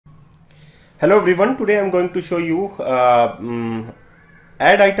Hello everyone, today I'm going to show you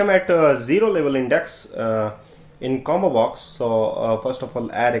add item at 0 level index in Combobox. So first of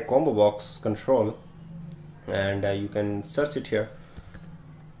all, add a Combobox control, and you can search it here,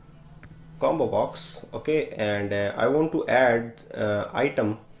 Combobox. Okay, and I want to add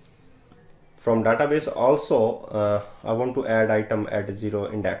item from database. Also I want to add item at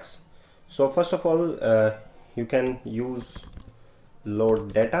 0 index. So first of all, you can use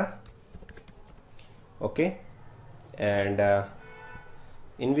load data. Okay, and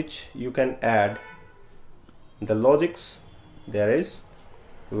in which you can add the logics. There is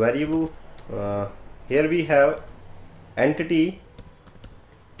variable, here we have entity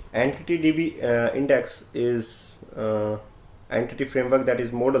DB index is entity framework, that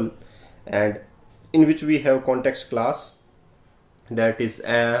is model, and in which we have context class, that is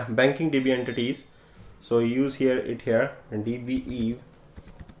banking DB entities. So use here DBE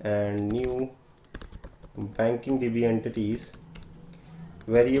and new banking DB entities,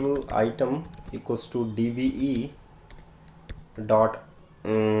 variable item equals to DBE dot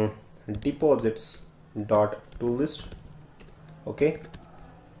deposits dot toList. Okay,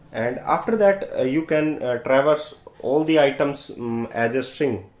 and after that you can traverse all the items as a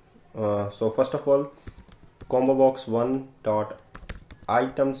string. So first of all, Combobox 1 dot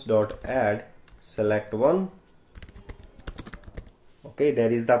items dot add select 1. Okay, there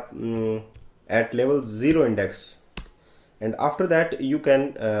is the at level 0 index, and after that you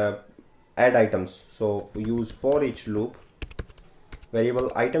can add items. So use for each loop, variable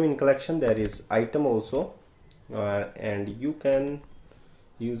item in collection, there is item also, and you can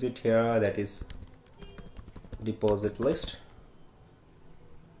use it here, that is deposit list.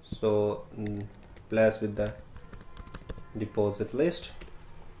 So place with the deposit list.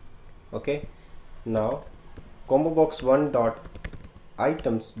 Okay, now Combobox 1 dot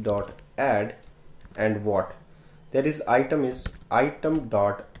items dot add, and what there is item is item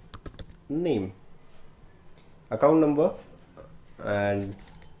dot name, account number, and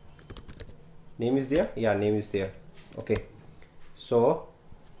name is there. Yeah, name is there. Okay, so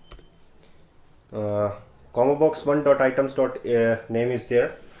Combobox 1 dot items dot name is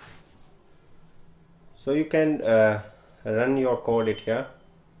there. So you can run your code it here.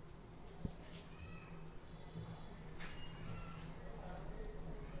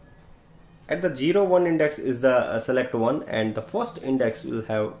 At the 0-1 index is the select 1, and the first index will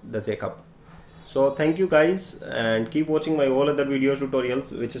have the Jacob. So thank you guys, and keep watching my all other videos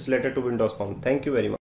tutorials which is related to Windows Phone. Thank you very much.